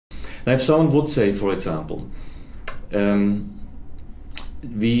Now, if someone would say, for example,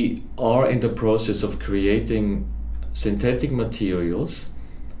 we are in the process of creating synthetic materials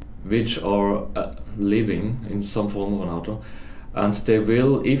which are living in some form or another, and they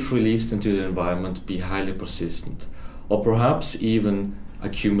will, if released into the environment, be highly persistent, or perhaps even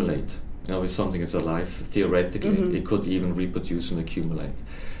accumulate. You know, if something is alive, theoretically, it could even reproduce and accumulate.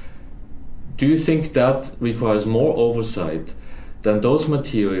 Do you think that requires more oversight than those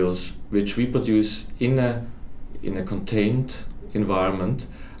materials which reproduce in a contained environment,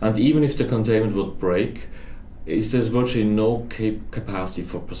 and even if the containment would break, is there virtually no capacity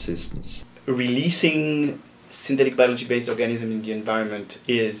for persistence? Releasing synthetic biology-based organisms in the environment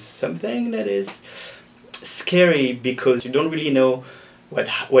is something that is scary, because you don't really know what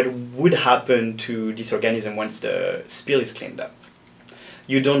would happen to this organism once the spill is cleaned up.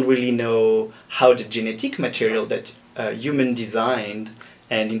 You don't really know how the genetic material that human designed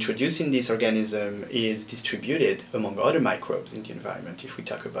and introduced in this organism is distributed among other microbes in the environment, if we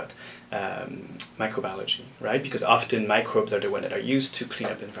talk about microbiology, right? Because often microbes are the ones that are used to clean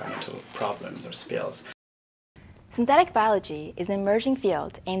up environmental problems or spills. Synthetic biology is an emerging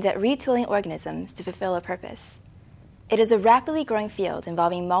field aimed at retooling organisms to fulfill a purpose. It is a rapidly growing field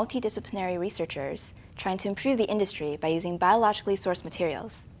involving multidisciplinary researchers trying to improve the industry by using biologically sourced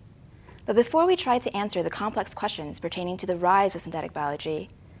materials. But before we try to answer the complex questions pertaining to the rise of synthetic biology,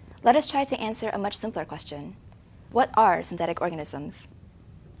 let us try to answer a much simpler question. What are synthetic organisms?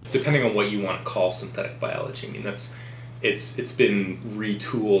 Depending on what you want to call synthetic biology, I mean, it's been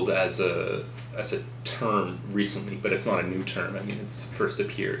retooled as a term recently, but it's not a new term. I mean, it's first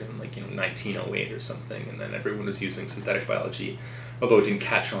appeared in 1908 or something, and then everyone was using synthetic biology, although it didn't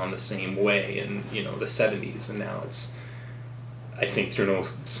catch on the same way in the 70s, and now it's, I think, through no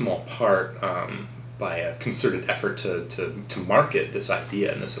small part by a concerted effort to market this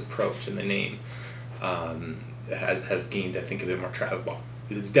idea and this approach, and the name has gained, I think, a bit more traction. Well,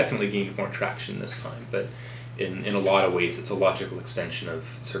 it has definitely gained more traction this time, but in a lot of ways it's a logical extension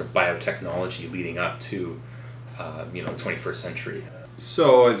of sort of biotechnology leading up to the 21st century.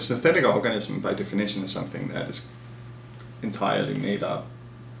 So a synthetic organism, by definition, is something that is entirely made up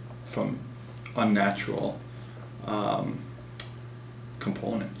from unnatural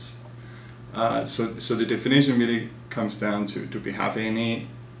components. So the definition really comes down to, do we have any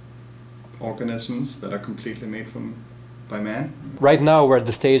organisms that are completely made by man? Right now we're at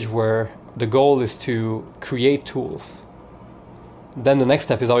the stage where the goal is to create tools. Then the next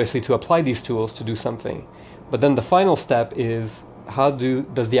step is obviously to apply these tools to do something. But then the final step is, how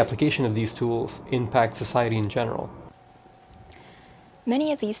does the application of these tools impact society in general?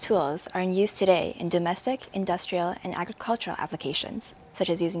 Many of these tools are in use today in domestic, industrial, and agricultural applications, such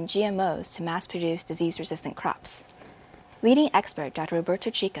as using GMOs to mass-produce disease-resistant crops. Leading expert Dr. Roberto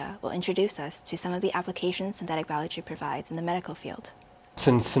Chica will introduce us to some of the applications synthetic biology provides in the medical field.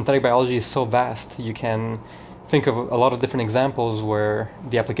 Since synthetic biology is so vast, you can think of a lot of different examples where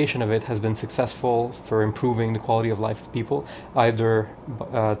the application of it has been successful for improving the quality of life of people, either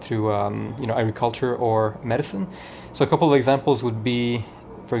through agriculture or medicine. So a couple of examples would be,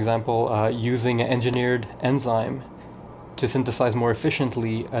 for example, using an engineered enzyme to synthesize more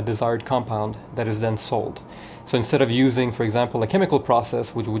efficiently a desired compound that is then sold. So instead of using, for example, a chemical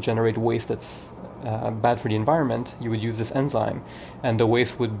process which would generate waste that's bad for the environment, you would use this enzyme, and the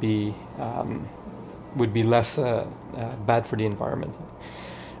waste would be less bad for the environment.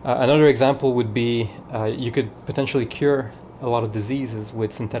 Another example would be you could potentially cure a lot of diseases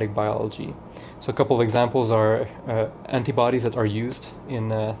with synthetic biology. So a couple of examples are antibodies that are used in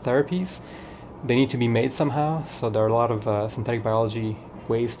therapies. They need to be made somehow, so there are a lot of synthetic biology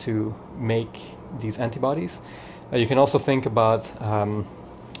ways to make these antibodies. You can also think about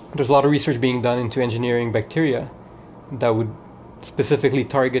there's a lot of research being done into engineering bacteria that would specifically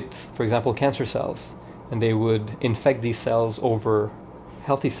target, for example, cancer cells, and they would infect these cells over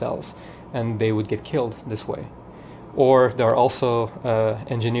healthy cells, and they would get killed this way. Or there are also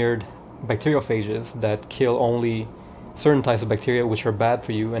engineered bacteriophages that kill only certain types of bacteria which are bad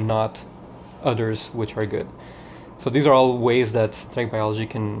for you and not others which are good. So these are all ways that synthetic biology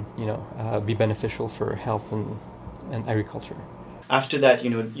can be beneficial for health and agriculture. After that,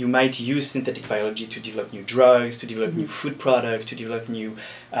 you might use synthetic biology to develop new drugs, to develop new food products, to develop new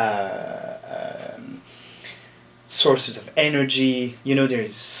sources of energy. There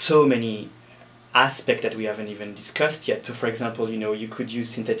is so many aspects that we haven't even discussed yet. So, for example, you could use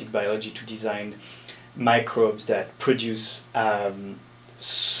synthetic biology to design microbes that produce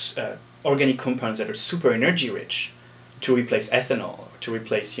organic compounds that are super energy rich to replace ethanol, to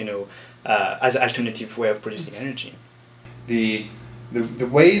replace, as an alternative way of producing energy. The the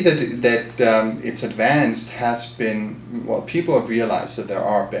way that it's advanced has been, well, people have realized that there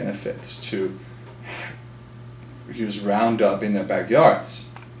are benefits to use Roundup in their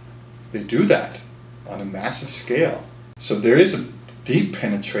backyards. They do that on a massive scale. So there is a deep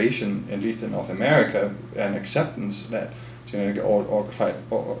penetration, at least in North America, and acceptance that genetically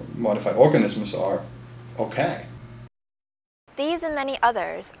modified organisms are okay. These and many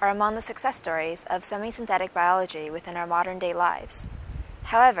others are among the success stories of semi-synthetic biology within our modern-day lives.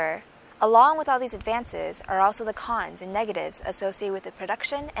 However, along with all these advances are also the cons and negatives associated with the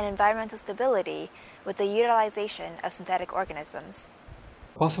production and environmental stability with the utilization of synthetic organisms.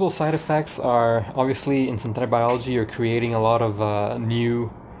 Possible side effects are, obviously, in synthetic biology, you're creating a lot of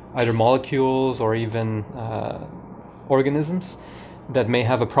new either molecules or even organisms that may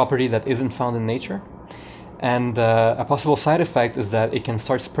have a property that isn't found in nature. And a possible side effect is that it can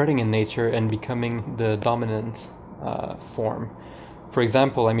start spreading in nature and becoming the dominant form. For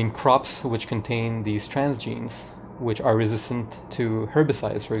example, I mean, crops which contain these transgenes, which are resistant to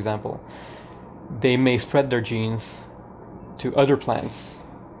herbicides, for example, they may spread their genes to other plants,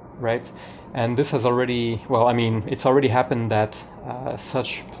 right? And this has already, well, I mean, it's already happened that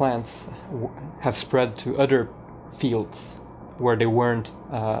such plants have spread to other fields where they weren't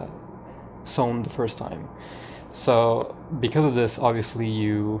sown the first time. So because of this, obviously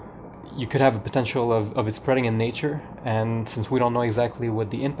you could have a potential of it spreading in nature, and since we don't know exactly what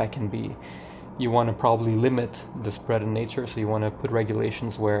the impact can be, you want to probably limit the spread in nature. So you want to put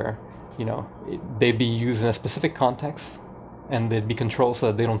regulations where, you know, they be used in a specific context and they'd be controlled so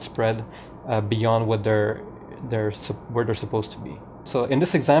that they don't spread beyond what where they're supposed to be. So in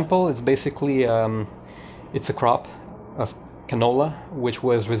this example, it's basically it's a crop of canola which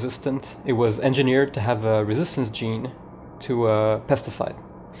was resistant. It was engineered to have a resistance gene to a pesticide.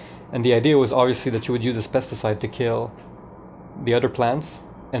 And the idea was obviously that you would use this pesticide to kill the other plants,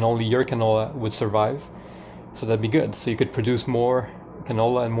 and only your canola would survive. So that'd be good. So you could produce more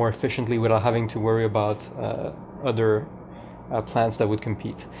canola and more efficiently without having to worry about other plants that would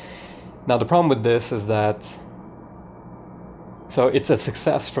compete. Now the problem with this is that, so it's a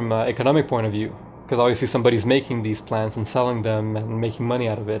success from an economic point of view, because obviously somebody's making these plants and selling them and making money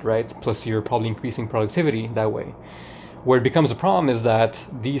out of it, right? Plus you're probably increasing productivity that way. Where it becomes a problem is that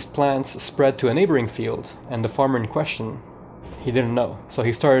these plants spread to a neighboring field, and the farmer in question, he didn't know. So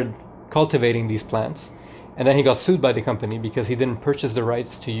he started cultivating these plants, and then he got sued by the company because he didn't purchase the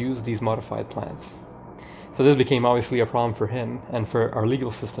rights to use these modified plants. So this became obviously a problem for him and for our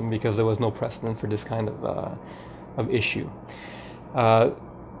legal system, because there was no precedent for this kind of issue.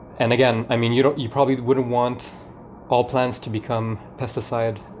 And again, I mean, you probably wouldn't want all plants to become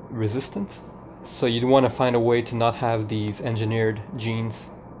pesticide resistant. So you'd want to find a way to not have these engineered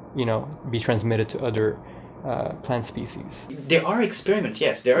genes, you know, be transmitted to other plant species. There are experiments,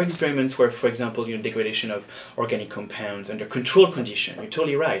 yes. There are experiments where, for example, you know, degradation of organic compounds under controlled condition. You're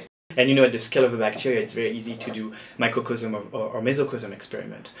totally right. And you know, at the scale of a bacteria, it's very easy to do microcosm or mesocosm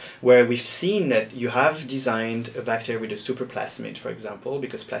experiment, where we've seen that you have designed a bacteria with a super plasmid, for example,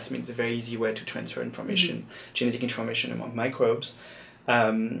 because plasmid is a very easy way to transfer information, genetic information among microbes.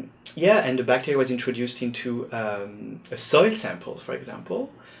 Yeah, and the bacteria was introduced into a soil sample, for example.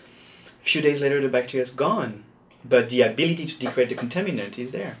 A few days later, the bacteria is gone, but the ability to degrade the contaminant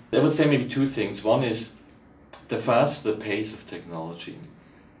is there. I would say maybe two things. One is, the faster the pace of technology,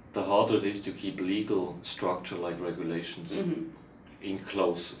 the harder it is to keep legal structure like regulations in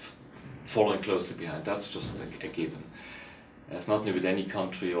following closely behind. That's just a given. It's not with any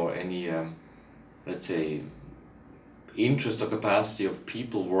country or any, let's say, interest or capacity of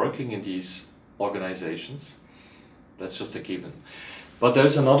people working in these organizations. That's just a given. But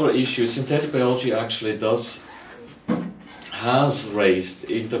there's another issue. Synthetic biology actually has raised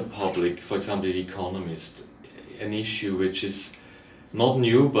in the public, for example, The Economist, an issue which is not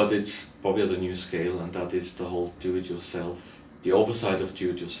new, but it's probably at a new scale, and that is the whole do-it-yourself, the oversight of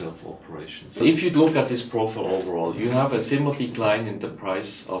do-it-yourself operations. If you look at this profile overall, you have a similar decline in the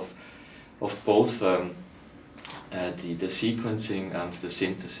price of both the sequencing and the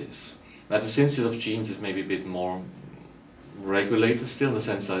synthesis. Now the synthesis of genes is maybe a bit more regulated still, in the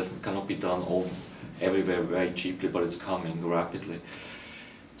sense that it cannot be done everywhere very cheaply, but it's coming rapidly.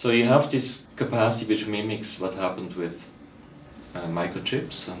 So you have this capacity which mimics what happened with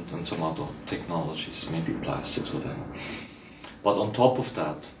microchips and some other technologies, maybe plastics, whatever. But on top of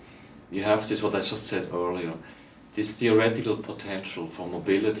that, you have this, what I just said earlier, this theoretical potential for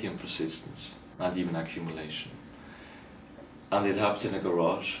mobility and persistence, and even accumulation. And it happens in a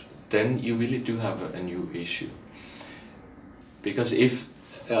garage, then you really do have a new issue. Because if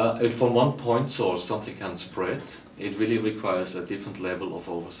from one point source something can spread it really requires a different level of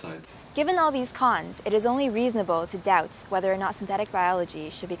oversight. Given all these cons, it is only reasonable to doubt whether or not synthetic biology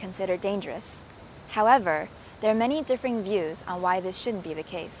should be considered dangerous. However, there are many differing views on why this shouldn't be the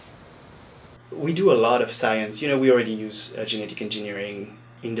case. We do a lot of science. You know, we already use genetic engineering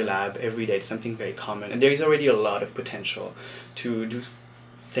in the lab every day. It's something very common. And there is already a lot of potential to do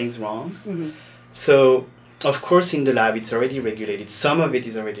things wrong. Mm-hmm. So, of course, in the lab, it's already regulated. Some of it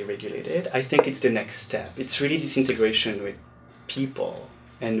is already regulated. I think it's the next step. It's really this integration with people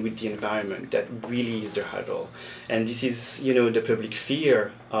and with the environment that really is the hurdle. And this is, you know, the public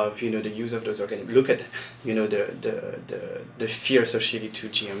fear of, you know, the use of those organisms. Look at, you know, the fear associated to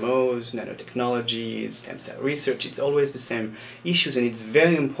GMOs, nanotechnologies, stem cell research. It's always the same issues, and it's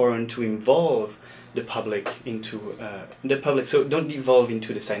very important to involve the public into so don't evolve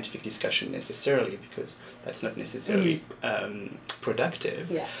into the scientific discussion necessarily, because that's not necessarily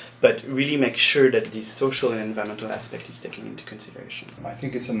productive, but really make sure that this social and environmental aspect is taken into consideration. I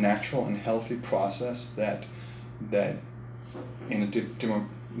think it's a natural and healthy process that in a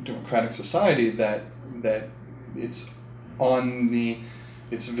democratic society that it's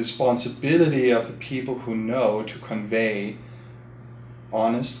a responsibility of the people who know to convey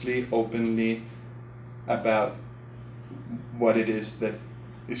honestly, openly, about what it is that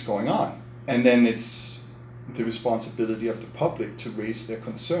is going on. And then it's the responsibility of the public to raise their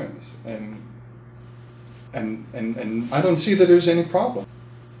concerns. And I don't see that there's any problem.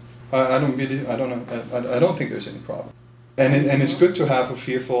 I don't think there's any problem. And it's good to have a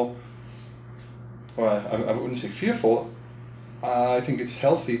fearful, or I wouldn't say fearful, I think it's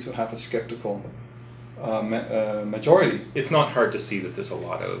healthy to have a skeptical majority. It's not hard to see that there's a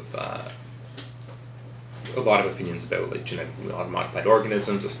lot of opinions about like genetically modified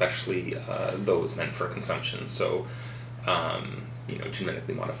organisms, especially those meant for consumption. So, you know,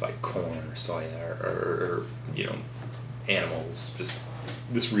 genetically modified corn or soya or you know, animals. Just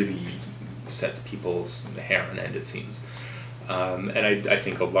this really sets people's hair on end, it seems. And I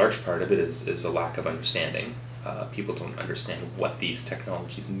think a large part of it is a lack of understanding. People don't understand what these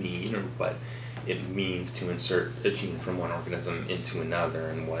technologies mean or what it means to insert a gene from one organism into another,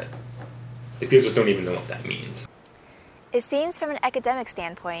 and what people just don't even know what that means. It seems from an academic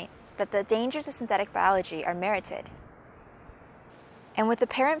standpoint that the dangers of synthetic biology are merited. And with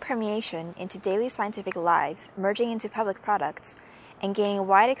apparent permeation into daily scientific lives merging into public products and gaining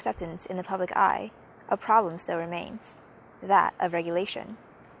wide acceptance in the public eye, a problem still remains, that of regulation.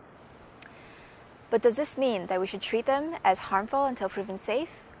 But does this mean that we should treat them as harmful until proven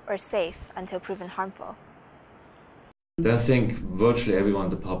safe, or safe until proven harmful? I think virtually everyone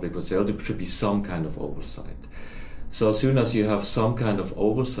in the public would say, oh, there should be some kind of oversight. So as soon as you have some kind of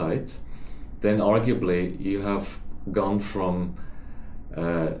oversight, then arguably you have gone from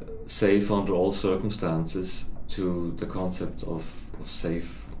safe under all circumstances to the concept of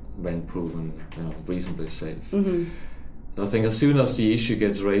safe when proven, you know, reasonably safe. Mm-hmm. So I think as soon as the issue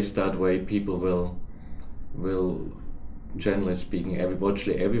gets raised that way, people will generally speaking,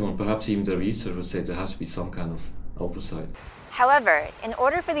 virtually everyone, perhaps even the researchers, will say there has to be some kind of oversight. However, in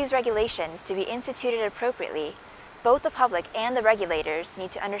order for these regulations to be instituted appropriately, both the public and the regulators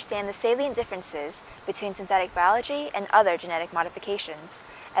need to understand the salient differences between synthetic biology and other genetic modifications,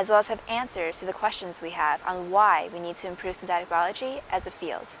 as well as have answers to the questions we have on why we need to improve synthetic biology as a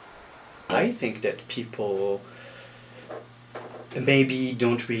field. I think that people maybe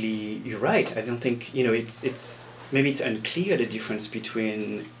don't really, you're right, I don't think, you know, it's maybe it's unclear the difference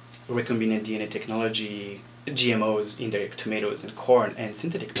between recombinant DNA technology, GMOs in their tomatoes and corn, and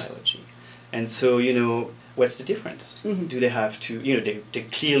synthetic biology. And so, you know, what's the difference? Mm-hmm. Do they have to, you know, they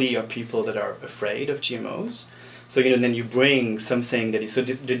clearly are people that are afraid of GMOs. So, you know, then you bring something that is, so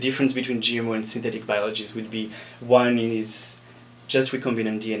the difference between GMO and synthetic biologies would be, one is just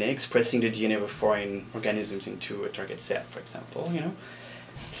recombinant DNA, expressing the DNA of foreign organisms into a target cell, for example, you know.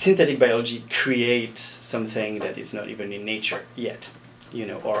 Synthetic biology creates something that is not even in nature yet, you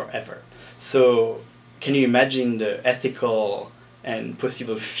know, or ever. So can you imagine the ethical and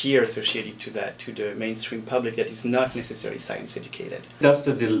possible fear associated to that, to the mainstream public that is not necessarily science educated? That's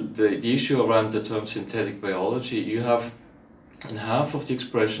the issue around the term synthetic biology. You have in half of the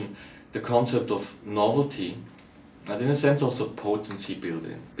expression the concept of novelty, and in a sense also potency built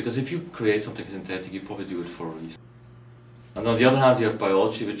in. Because if you create something synthetic, you probably do it for a reason. And on the other hand, you have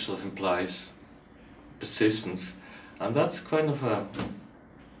biology, which sort of implies persistence, and that's kind of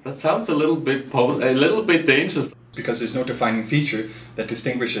that sounds a little bit dangerous. Because there's no defining feature that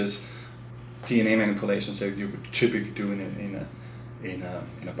distinguishes DNA manipulations that you would typically do in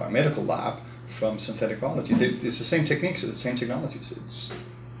a biomedical lab from synthetic biology. It's the same techniques, the same technologies. It's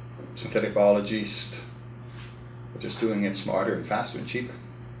synthetic biologist We're just doing it smarter and faster and cheaper.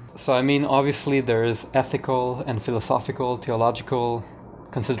 So, I mean, obviously there's ethical and philosophical, theological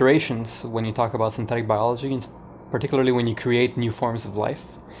considerations when you talk about synthetic biology, and particularly when you create new forms of life.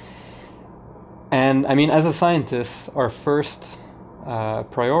 And, I mean, as a scientist, our first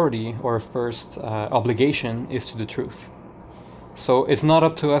priority or first obligation is to the truth. So it's not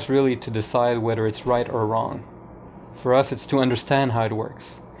up to us really to decide whether it's right or wrong. For us, it's to understand how it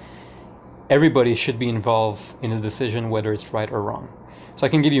works. Everybody should be involved in the decision whether it's right or wrong. So I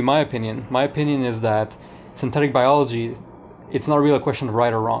can give you my opinion. My opinion is that synthetic biology, it's not really a question of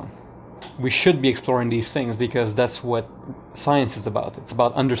right or wrong. We should be exploring these things because that's what science is about. It's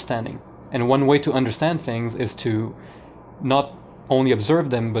about understanding. And one way to understand things is to not only observe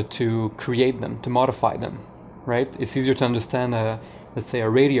them, but to create them, to modify them, right? It's easier to understand, let's say, a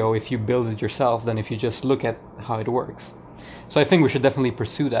radio if you build it yourself than if you just look at how it works. So I think we should definitely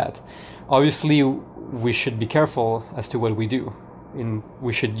pursue that. Obviously, we should be careful as to what we do.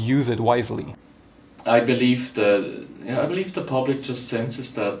 We should use it wisely. I believe the public just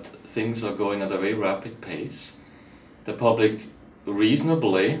senses that things are going at a very rapid pace. The public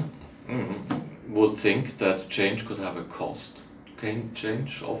reasonably would think that change could have a cost.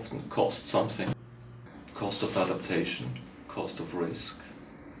 Change often costs something. Cost of adaptation, cost of risk,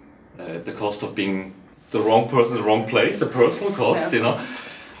 the cost of being the wrong person in the wrong place, a personal cost, you know.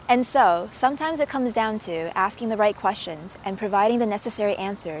 And so, sometimes it comes down to asking the right questions and providing the necessary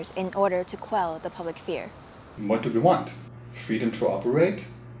answers in order to quell the public fear. What do we want? Freedom to operate,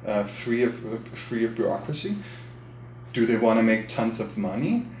 free of bureaucracy? Do they want to make tons of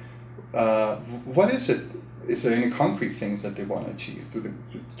money? What is it? Is there any concrete things that they want to achieve?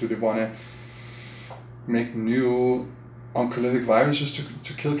 Do they want to make new oncolytic viruses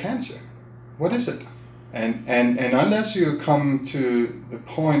to kill cancer? What is it? And unless you come to the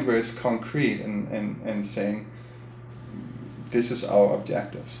point where it's concrete and saying, this is our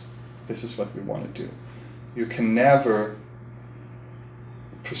objectives, this is what we want to do, you can never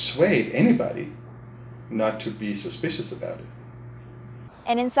persuade anybody not to be suspicious about it.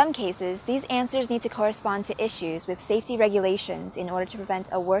 And in some cases, these answers need to correspond to issues with safety regulations in order to prevent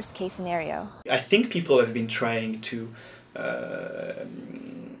a worst-case scenario. I think people have been trying to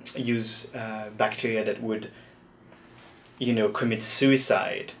use bacteria that would, commit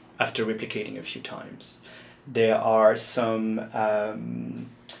suicide after replicating a few times. There are some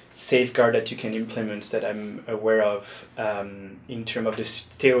safeguards that you can implement that I'm aware of in terms of the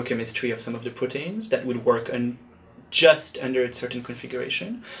stereochemistry of some of the proteins that would work just under a certain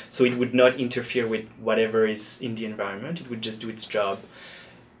configuration. So it would not interfere with whatever is in the environment. It would just do its job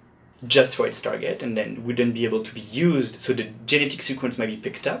just for its target and then wouldn't be able to be used. So the genetic sequence might be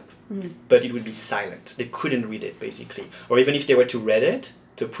picked up, but it would be silent. They couldn't read it, basically. Or even if they were to read it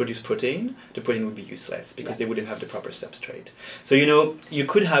to produce protein, the protein would be useless because they wouldn't have the proper substrate. So, you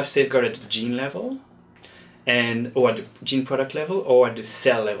could have safeguard at the gene level, or at the gene product level, or at the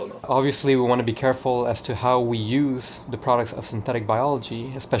cell level. Obviously, we want to be careful as to how we use the products of synthetic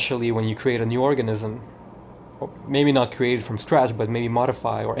biology, especially when you create a new organism. Maybe not created from scratch, but maybe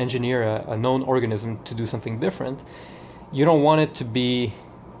modify or engineer a known organism to do something different. You don't want it to be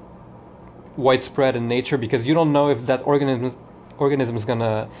widespread in nature because you don't know if that organism is going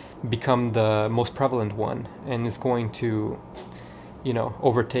to become the most prevalent one and it's going to,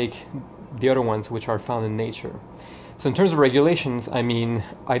 overtake the other ones which are found in nature. So in terms of regulations, I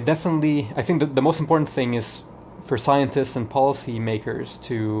think that the most important thing is for scientists and policy makers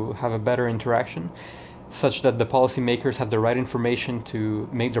to have a better interaction, such that the policymakers have the right information to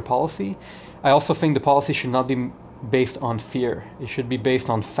make their policy. I also think the policy should not be based on fear. It should be based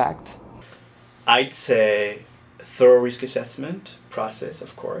on fact. I'd say thorough risk assessment process,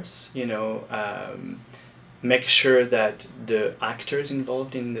 of course. Make sure that the actors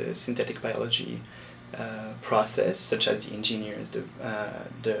involved in the synthetic biology process, such as the engineers,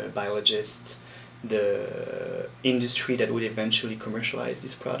 the biologists, the industry that would eventually commercialize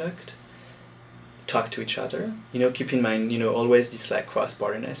this product, talk to each other. Keep in mind, always this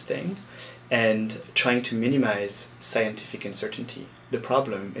cross-borderness thing, and trying to minimize scientific uncertainty. The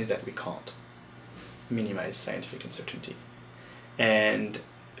problem is that we can't minimize scientific uncertainty. And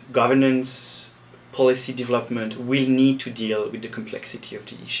governance, policy development will need to deal with the complexity of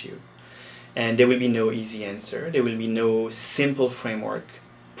the issue. And there will be no easy answer. There will be no simple framework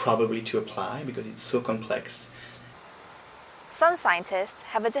probably to apply because it's so complex. Some scientists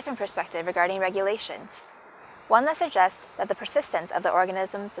have a different perspective regarding regulations, one that suggests that the persistence of the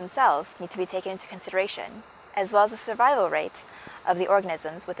organisms themselves need to be taken into consideration, as well as the survival rates of the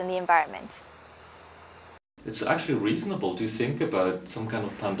organisms within the environment. It's actually reasonable to think about some kind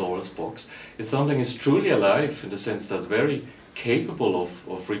of Pandora's box. If something is truly alive, in the sense that very capable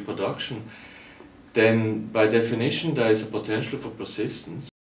of reproduction, then by definition there is a potential for persistence.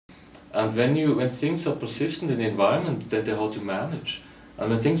 And when things are persistent in the environment, then they're hard to manage. And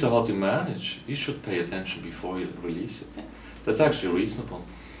when things are hard to manage, you should pay attention before you release it. That's actually reasonable.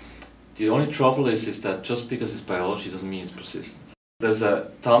 The only trouble is that just because it's biology doesn't mean it's persistent. There's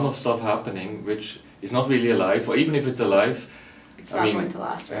a ton of stuff happening which is not really alive, or even if it's alive, it's not going to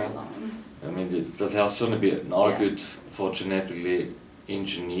last very long. I mean, that has certainly been argued for genetically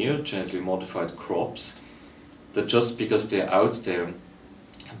engineered, genetically modified crops, that just because they're out there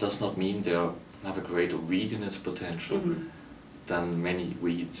does not mean they have a greater weediness potential than many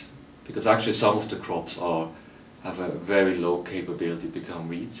weeds. Because actually some of the crops have a very low capability to become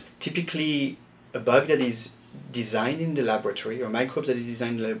weeds. Typically, a bug that is designed in the laboratory, or microbes that is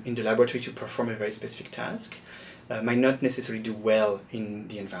designed in the laboratory to perform a very specific task, might not necessarily do well in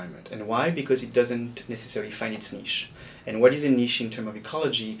the environment. And why? Because it doesn't necessarily find its niche. And what is a niche in terms of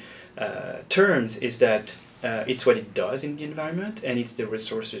ecology terms is that it's what it does in the environment, and it's the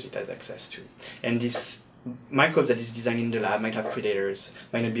resources it has access to. And this microbes that is designed in the lab might have predators,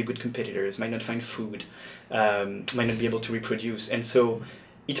 might not be good competitors, might not find food, might not be able to reproduce. And so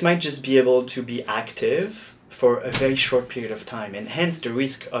it might just be able to be active for a very short period of time, and hence the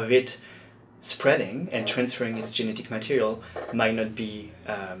risk of it spreading and transferring its genetic material might not be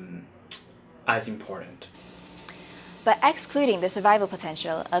as important. But excluding the survival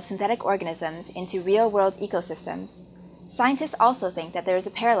potential of synthetic organisms into real-world ecosystems, scientists also think that there is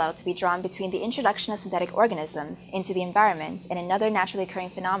a parallel to be drawn between the introduction of synthetic organisms into the environment and another naturally occurring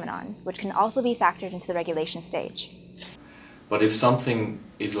phenomenon, which can also be factored into the regulation stage. But if something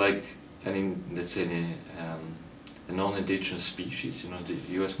is like, let's say, a non-indigenous species, the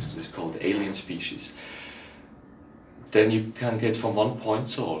US is called alien species, then you can get from one point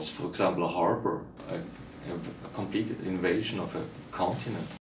source, for example, a harbor, a complete invasion of a continent.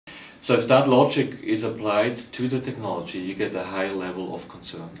 So if that logic is applied to the technology, you get a high level of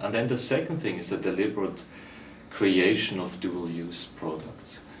concern. And then the second thing is the deliberate creation of dual-use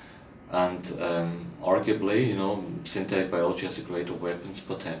products. And arguably, synthetic biology has a greater weapons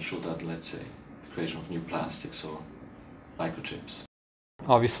potential than, let's say, the creation of new plastics or microchips.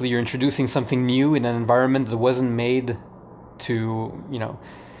 Obviously, you're introducing something new in an environment that wasn't made to,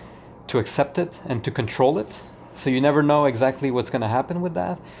 to accept it and to control it. So you never know exactly what's going to happen with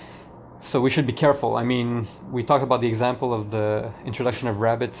that. So we should be careful. I mean, we talked about the example of the introduction of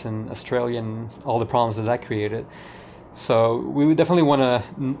rabbits in Australia and all the problems that created. So we would definitely want to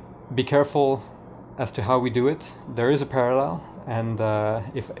be careful as to how we do it. There is a parallel, and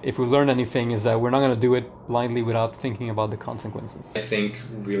if we learn anything is that we're not going to do it blindly without thinking about the consequences. I think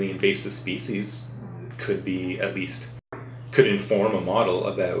really invasive species could inform a model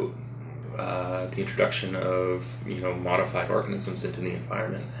about the introduction of modified organisms into the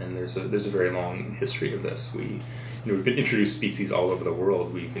environment, and there's a very long history of this. We've introduced species all over the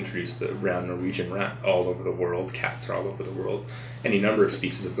world. We've introduced the brown Norwegian rat all over the world. Cats are all over the world. Any number of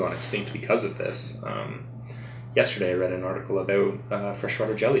species have gone extinct because of this. Yesterday I read an article about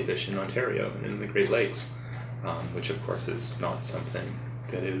freshwater jellyfish in Ontario and in the Great Lakes, which of course is not something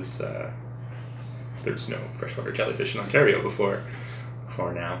that is... there's no freshwater jellyfish in Ontario before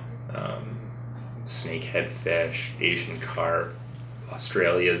now. Snakehead fish, Asian carp,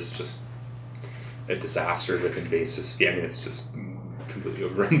 Australia's just a disaster with invasive species. I mean, it's just completely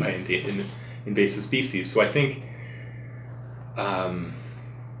overrun by invasive species. So I think, again,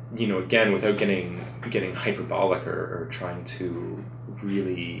 without getting hyperbolic or trying to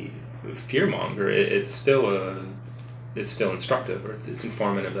really fearmonger, it's still instructive, or it's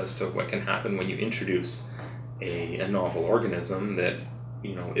informative as to what can happen when you introduce a novel organism that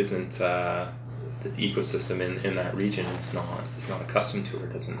isn't that the ecosystem in that region is not accustomed to or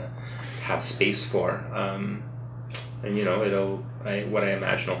doesn't have space for. And what I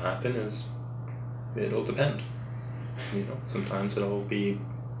imagine will happen is it'll depend. Sometimes it'll be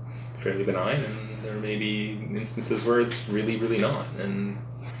fairly benign, and there may be instances where it's really, really not. And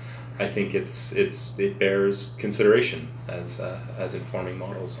I think it bears consideration as informing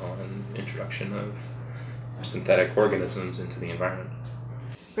models on introduction of synthetic organisms into the environment.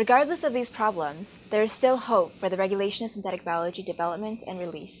 Regardless of these problems, there is still hope for the regulation of synthetic biology development and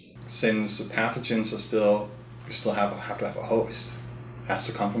release. Since the pathogens you still have to have a host. It has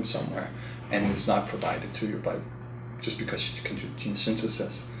to come from somewhere, and it's not provided to you by just because you can do gene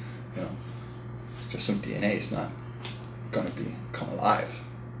synthesis. Just some DNA is not going to become alive.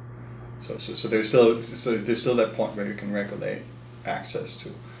 So there's still that point where you can regulate access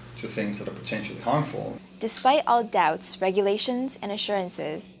to things that are potentially harmful. Despite all doubts, regulations, and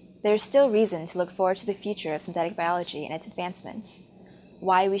assurances, there is still reason to look forward to the future of synthetic biology and its advancements,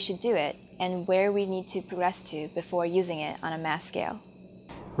 why we should do it, and where we need to progress to before using it on a mass scale.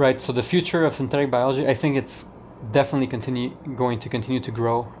 Right, so the future of synthetic biology, I think it's definitely going to continue to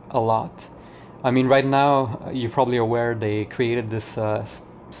grow a lot. I mean, right now, you're probably aware they created this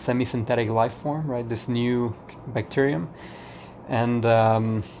semi-synthetic life form, right? This new bacterium. And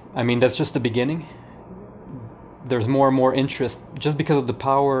I mean, that's just the beginning. There's more and more interest just because of the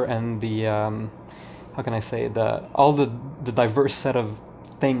power and the, how can I say, all the diverse set of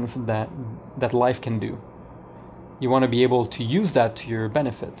things that life can do. You want to be able to use that to your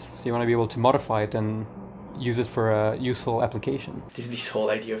benefit. So you want to be able to modify it and use it for a useful application. This whole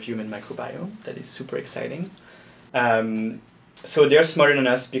idea of human microbiome, that is super exciting. So they're smarter than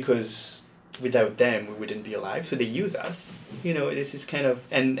us because without them we wouldn't be alive. So they use us. You know, this is kind of,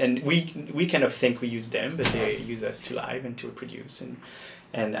 and we kind of think we use them, but they use us to live and to reproduce.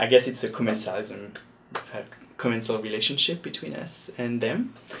 And I guess it's a commensalism, commensal relationship between us and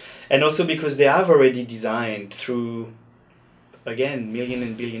them. And also because they have already designed through, again, million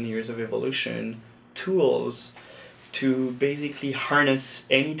and billion years of evolution, tools to basically harness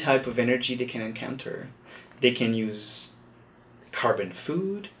any type of energy they can encounter. They can use carbon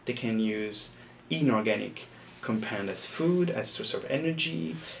food, they can use inorganic compound as food, as source of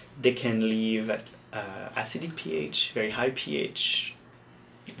energy, they can live at acidic pH, very high pH,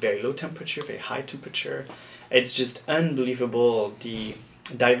 very low temperature, very high temperature. It's just unbelievable the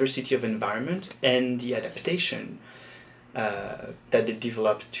diversity of environment and the adaptation that they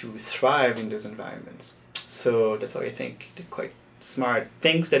develop to thrive in those environments. So that's why I think they're quite smart.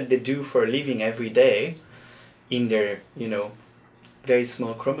 Things that they do for a living every day in their, you know, very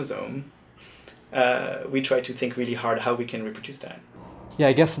small chromosome, we try to think really hard how we can reproduce that. Yeah,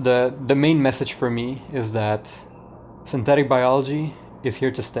 I guess the main message for me is that synthetic biology is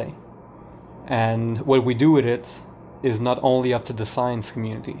here to stay. And what we do with it is not only up to the science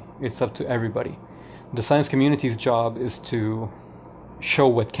community, it's up to everybody. The science community's job is to show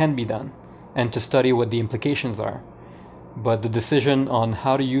what can be done and to study what the implications are. But the decision on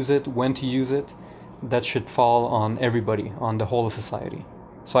how to use it, when to use it, that should fall on everybody, on the whole of society.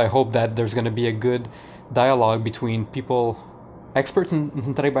 So I hope that there's going to be a good dialogue between people, experts in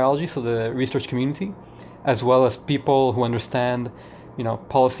synthetic biology, so the research community, as well as people who understand, you know,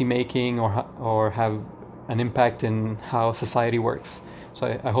 policy making or have an impact in how society works. So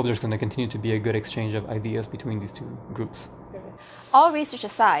I hope there's going to continue to be a good exchange of ideas between these two groups. All research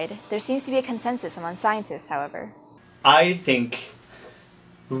aside, there seems to be a consensus among scientists, however. I think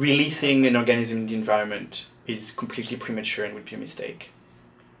releasing an organism in the environment is completely premature and would be a mistake.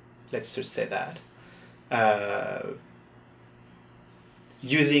 Let's just say that.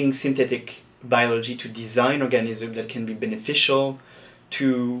 Using synthetic biology to design organisms that can be beneficial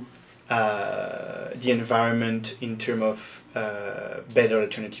to the environment in terms of better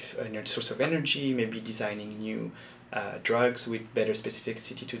alternative source of energy, maybe designing new drugs with better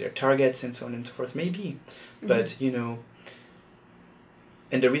specificity to their targets and so on and so forth, maybe. Mm-hmm. But, you know,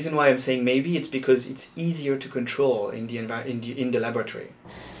 and the reason why I'm saying maybe, it's because it's easier to control in the laboratory.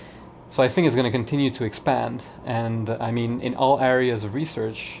 So I think it's going to continue to expand, and I mean, in all areas of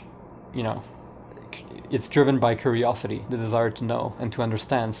research, you know, it's driven by curiosity, the desire to know and to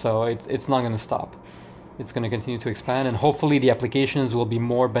understand. So it's not going to stop. It's going to continue to expand, and hopefully the applications will be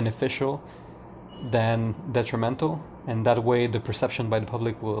more beneficial than detrimental, and that way the perception by the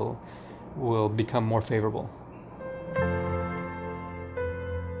public will become more favorable.